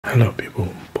Hello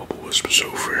people, Bubble Whispers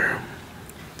over here.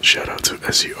 Shout out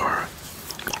to SER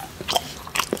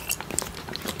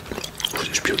for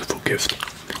this beautiful gift.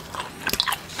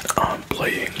 I'm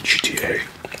playing GTA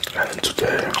and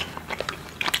today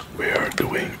we are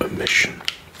doing a mission.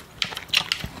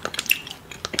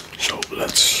 So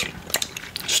let's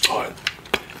start.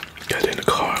 Get in the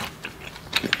car.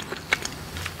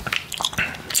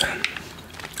 And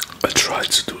I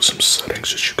tried to do some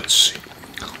settings as you can see.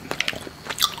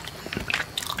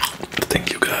 I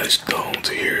think you guys don't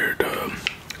hear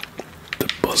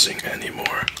the buzzing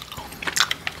anymore.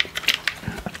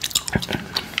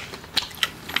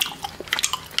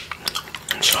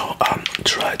 So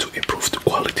try to improve the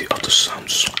quality of the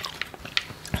sounds.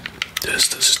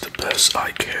 This is the best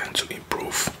I can to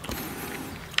improve.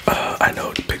 I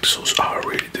know the pixels are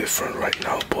really different right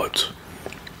now, but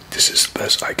this is the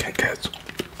best I can get.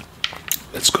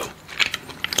 Let's go.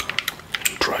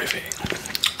 Driving.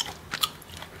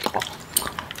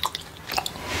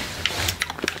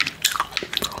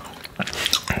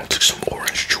 I'll take some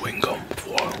orange chewing gum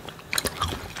for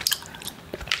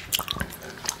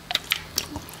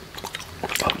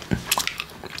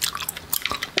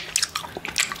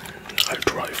I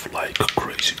drive like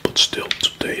crazy, but still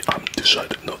today I'm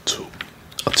decided not to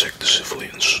attack the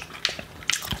civilians.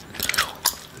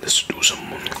 Let's do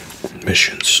some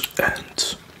missions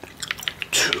and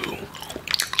to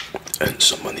earn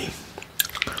some money.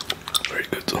 Very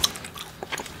good.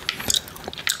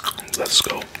 Let's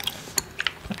go.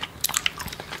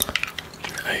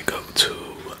 I go to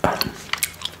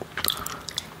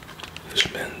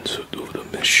this man to do the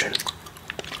mission.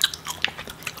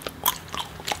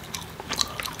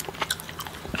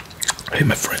 Hey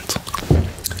my friend,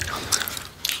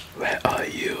 where are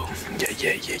you?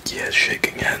 Yeah,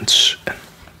 shaking hands and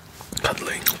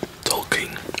cuddling,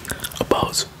 talking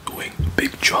about doing a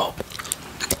big job.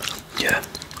 Yeah,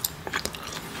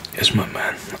 yes my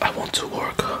man, I want to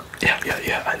work.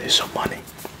 Yeah, I need some money.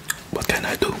 What can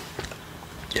I do?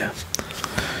 Yeah,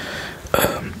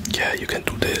 yeah, you can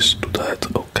do this, do that,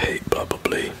 okay,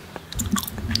 probably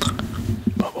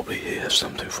he has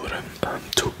something for him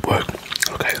to work,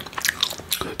 okay.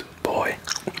 Good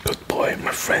boy,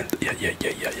 my friend. Yeah.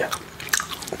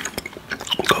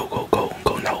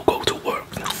 Go now, go to work.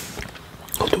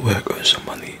 Go to work, earn some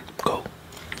money, go.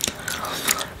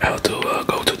 I have to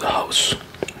go to the house,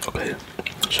 okay?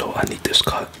 So I need this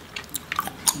car.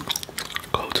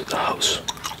 Go to the house.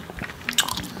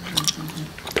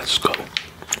 Let's go.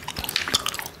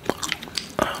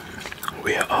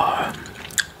 We are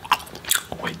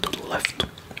way to the left.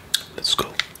 Let's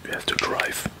go. We have to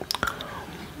drive.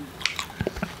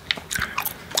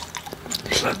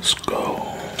 Let's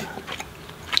go.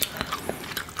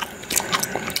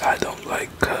 I don't like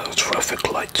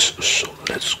traffic lights, so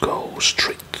let's go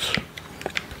straight.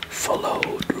 Follow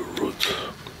the route.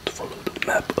 Follow the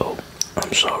map. Oh,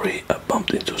 I'm sorry, I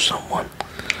bumped into someone.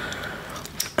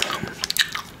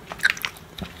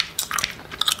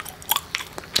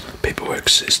 Paperwork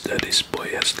says that this boy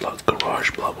has locked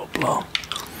garage, blah blah blah.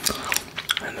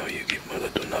 I know you give mother,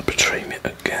 do not betray me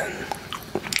again.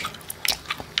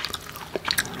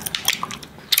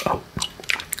 Oh,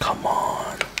 come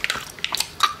on.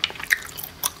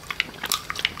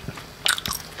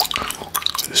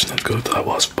 It's not good. I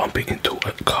was bumping into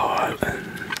a car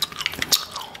and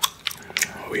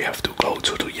we have to go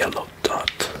to the yellow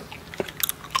dot.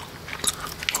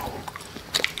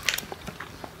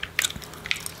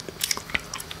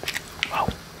 Wow,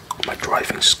 my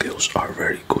driving skills are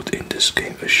very good in this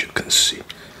game, as you can see.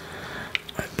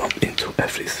 I bump into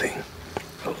everything.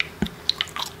 Oh.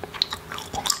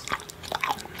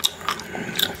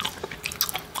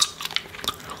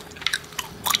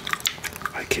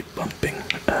 I keep bumping.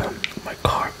 My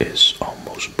car is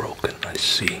almost broken, I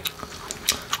see.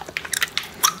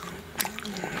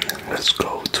 Let's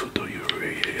go to the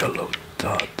yellow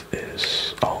dot.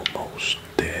 Is almost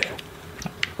there.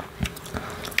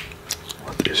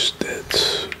 What is that?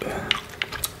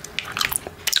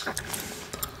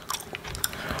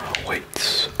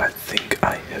 Wait, I think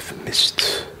I have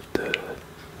missed the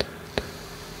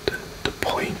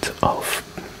point of,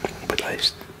 but I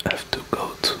have to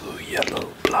go to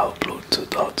yellow, blue to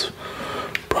dot,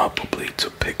 probably to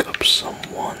pick up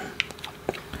someone.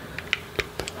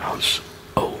 House.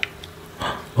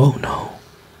 Oh no!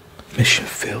 Mission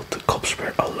failed. The cops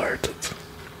were alerted.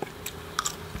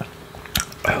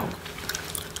 Oh,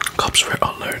 cops were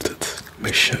alerted.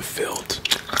 Mission failed.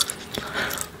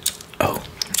 Oh,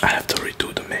 I have to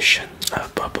redo the mission.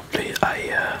 Probably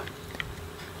I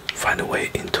find a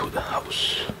way into the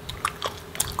house.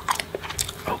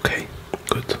 Okay,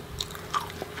 good.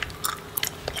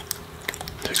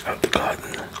 Check out the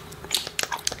garden.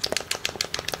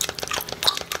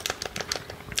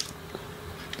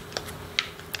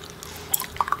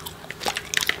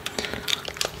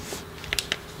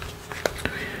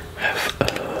 Have a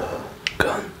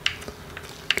gun.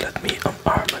 Let me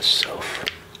unarm myself.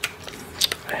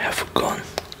 I have a gun.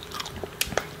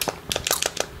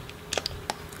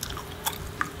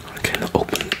 I can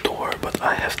open the door, but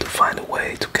I have to find a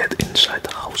way to get inside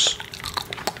the house.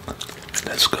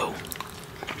 Let's go.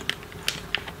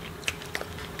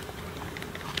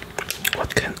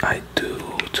 What can I do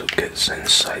to get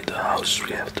inside the house?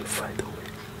 We have to find a way.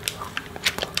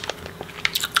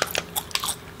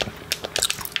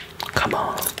 Come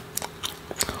on.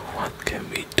 What can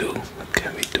we do? What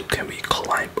can we do? Can we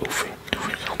climb over?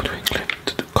 Climb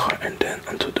to the car and then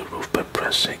onto the roof by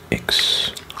pressing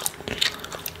X.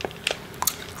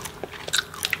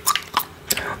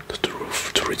 To the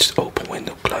roof to reach the open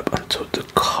window, climb onto the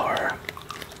car.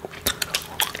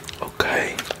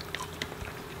 Okay.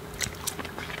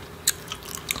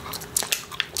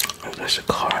 Oh, there's a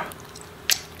car.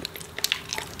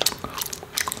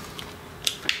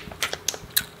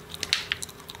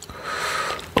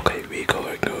 Okay, we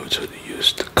are going to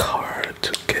use the car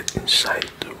to get inside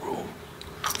the room.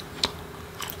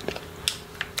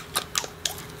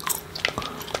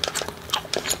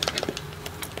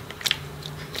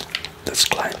 Let's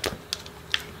climb.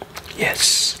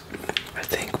 Yes, I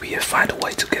think we have found a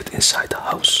way to get inside the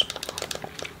house.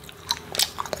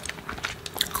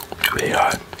 We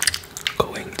are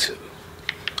going to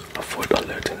avoid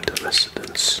alerting the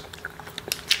residents.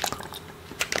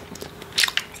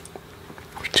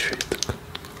 Retrieve the...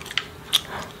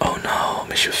 Oh no,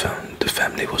 Monsieur the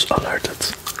family was alerted.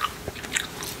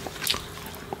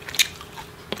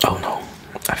 Oh no,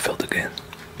 I failed again.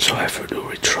 So I have to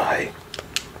retry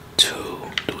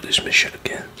to do this mission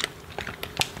again.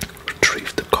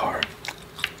 Retrieve the car.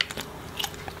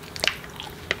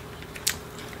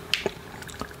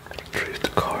 Retrieve the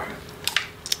car.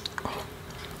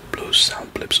 Blue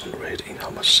sound blips on rating. How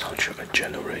much sound you are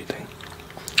generating?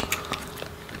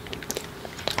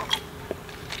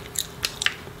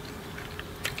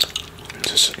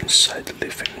 Just inside the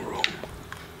living room.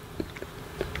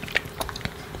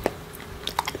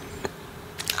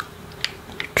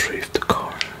 Retrieve the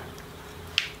car.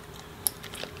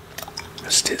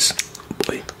 What's this?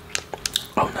 Boy.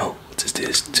 Oh no, what is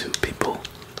this? Two people.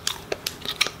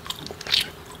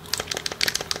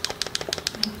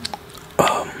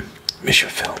 Mission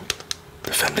failed.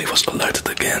 The family was alerted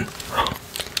again.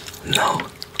 No.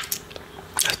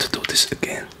 I have to do this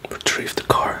again. Retrieve the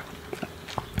car.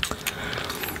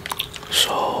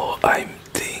 So I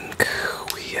think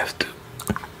we have to...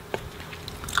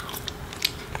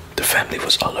 The family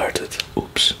was alerted.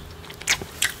 Oops.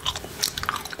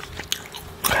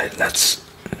 Okay, let's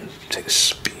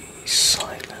just be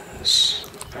silence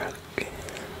again.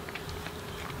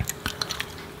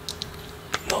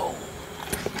 No,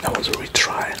 I want to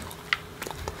retry.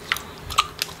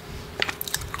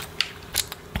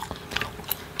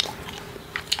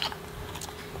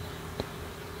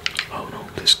 Oh no,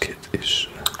 this kid is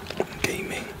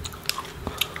gaming.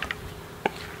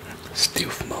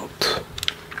 Stealth mode.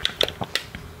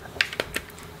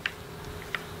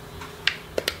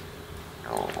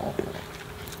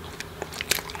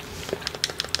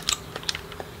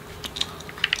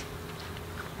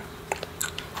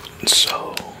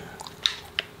 So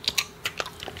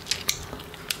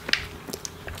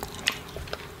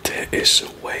there is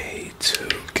a way to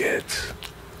get...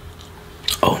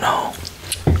 Oh no!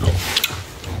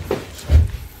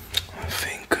 I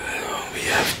think we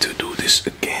have to do this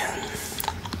again.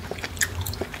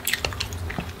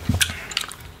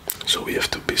 So we have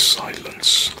to be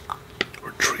silent.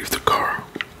 Retrieve the car.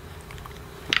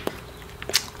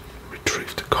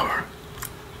 Retrieve the car.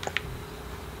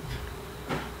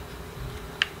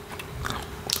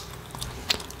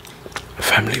 The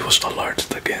family was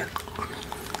alerted again.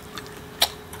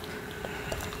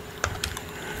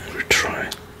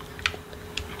 Retry.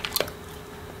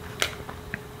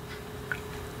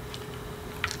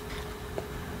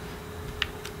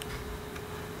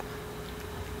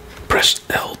 Press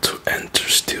L to enter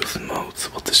stealth mode.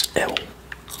 Wat is L?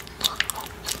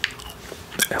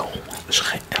 L, is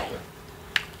geen L.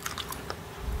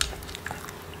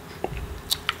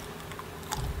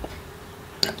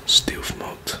 Stealth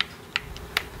mode.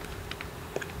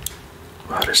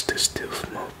 Waar is this stealth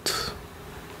mode?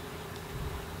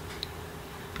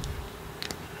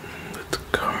 With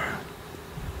the car.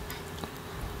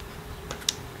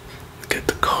 Get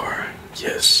the car.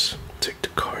 Yes. Take the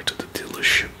car to the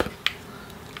dealership.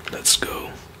 Let's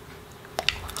go.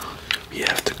 We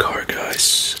have the car,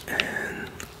 guys, and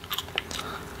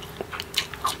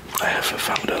I haven't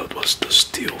found out what the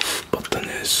steel button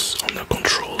is on the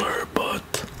controller,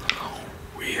 but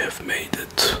we have made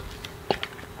it.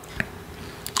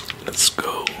 Let's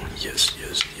go. Yes,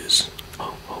 yes, yes.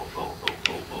 Oh, oh, oh, oh,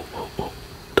 oh, oh, oh, oh.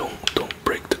 Don't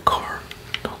break the car.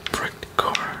 Don't break the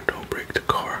car. Don't break the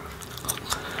car.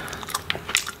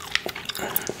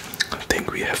 I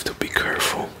think we have to be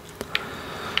careful.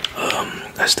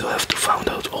 I still have to find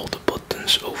out all the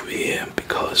buttons over here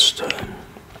because we're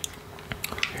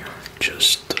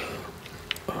just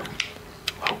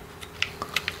wow.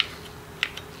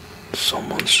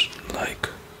 Someone's like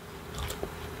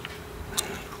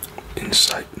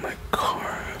inside my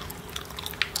car.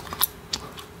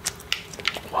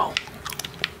 Wow.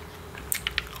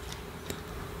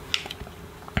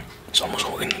 Someone's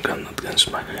holding a gun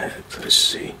against my head. I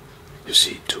see. You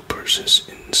see two persons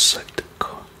inside the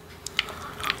car.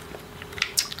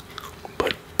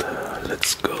 But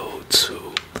let's go to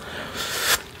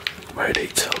where they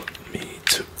tell me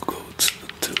to go to the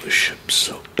dealership.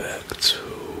 So back to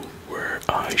where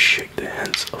I shake the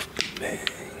hands of the man.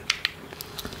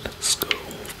 Let's go.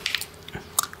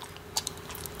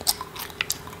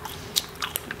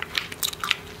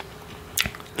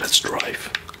 Let's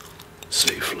drive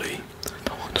safely.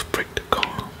 Don't want to break the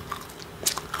car.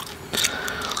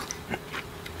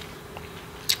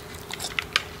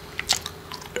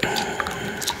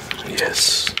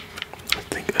 Yes, I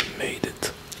think I made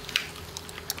it.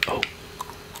 Oh.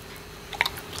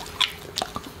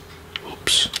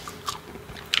 Oops.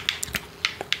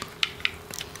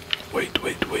 Wait,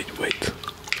 wait, wait, wait.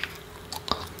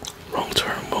 Wrong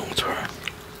turn, wrong turn.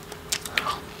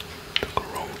 Took a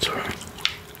wrong turn.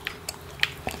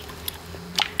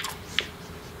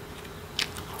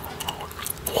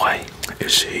 Why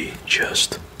is he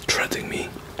just threatening me?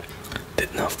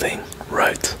 Did nothing,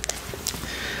 right?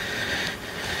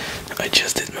 I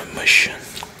just did my mission,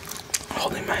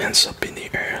 holding my hands up in the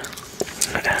air,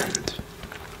 and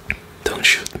don't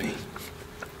shoot me.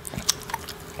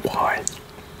 Why?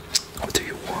 What do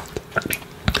you want?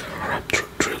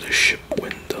 Through the ship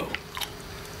window.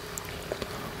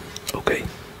 Okay,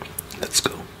 let's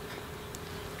go.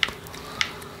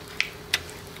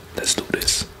 Let's do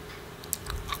this.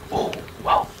 Oh,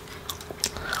 wow.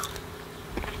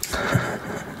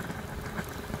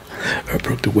 I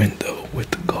broke the window with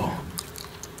the car.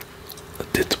 I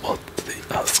did what they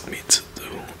asked me to do,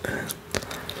 and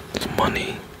the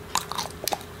money.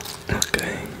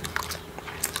 Okay.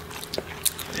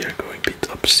 They're going beat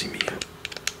up, see me.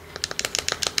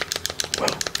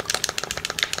 Well,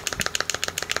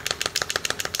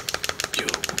 yo,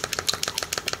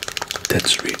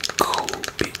 that's really cool,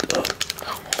 beat up.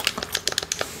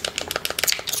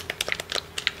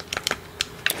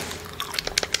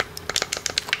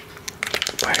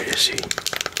 Where is he?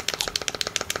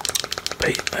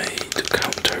 Pay to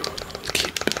counter,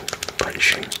 keep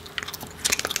punching.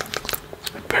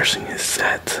 Pressing his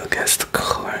head against the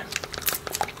car.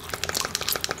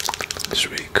 It's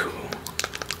really cool.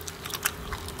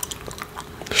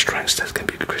 The strengths that can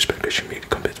be increased by pitching really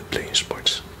competitive playing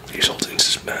sports. He's holding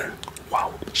this man.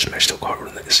 Wow, smash the car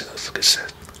on the inside, like I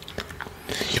said.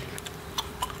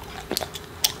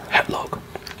 Headlock.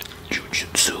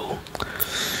 Jiu-jitsu.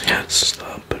 Yes,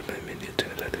 but my minion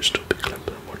that is to be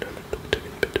clamped more damage to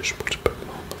taking better sports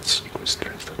performance. Equal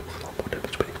strength that will allow more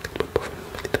damage by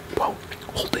wow,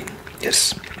 holding,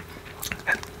 yes.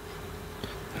 And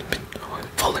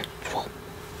falling, fall.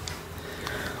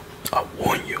 I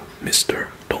warn you,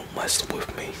 mister, don't mess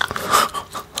with me.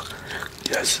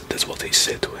 Yes, that's what they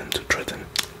said to him to threaten.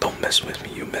 Don't mess with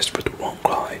me, you messed with the wrong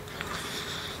guy.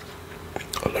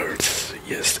 Alert,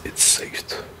 yes, it's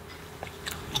saved.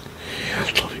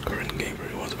 Love your current game,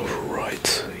 you want to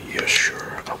overwrite? Yeah,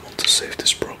 sure, I want to save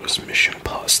this progress mission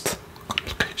past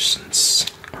complications.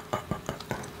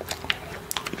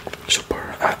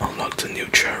 Super, I unlocked a new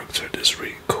character, that's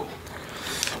really cool.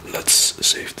 Let's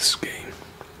save this game.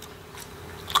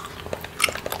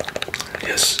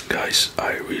 Yes, guys,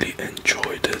 I really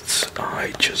enjoyed it.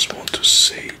 I just want to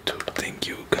say thank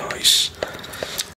you guys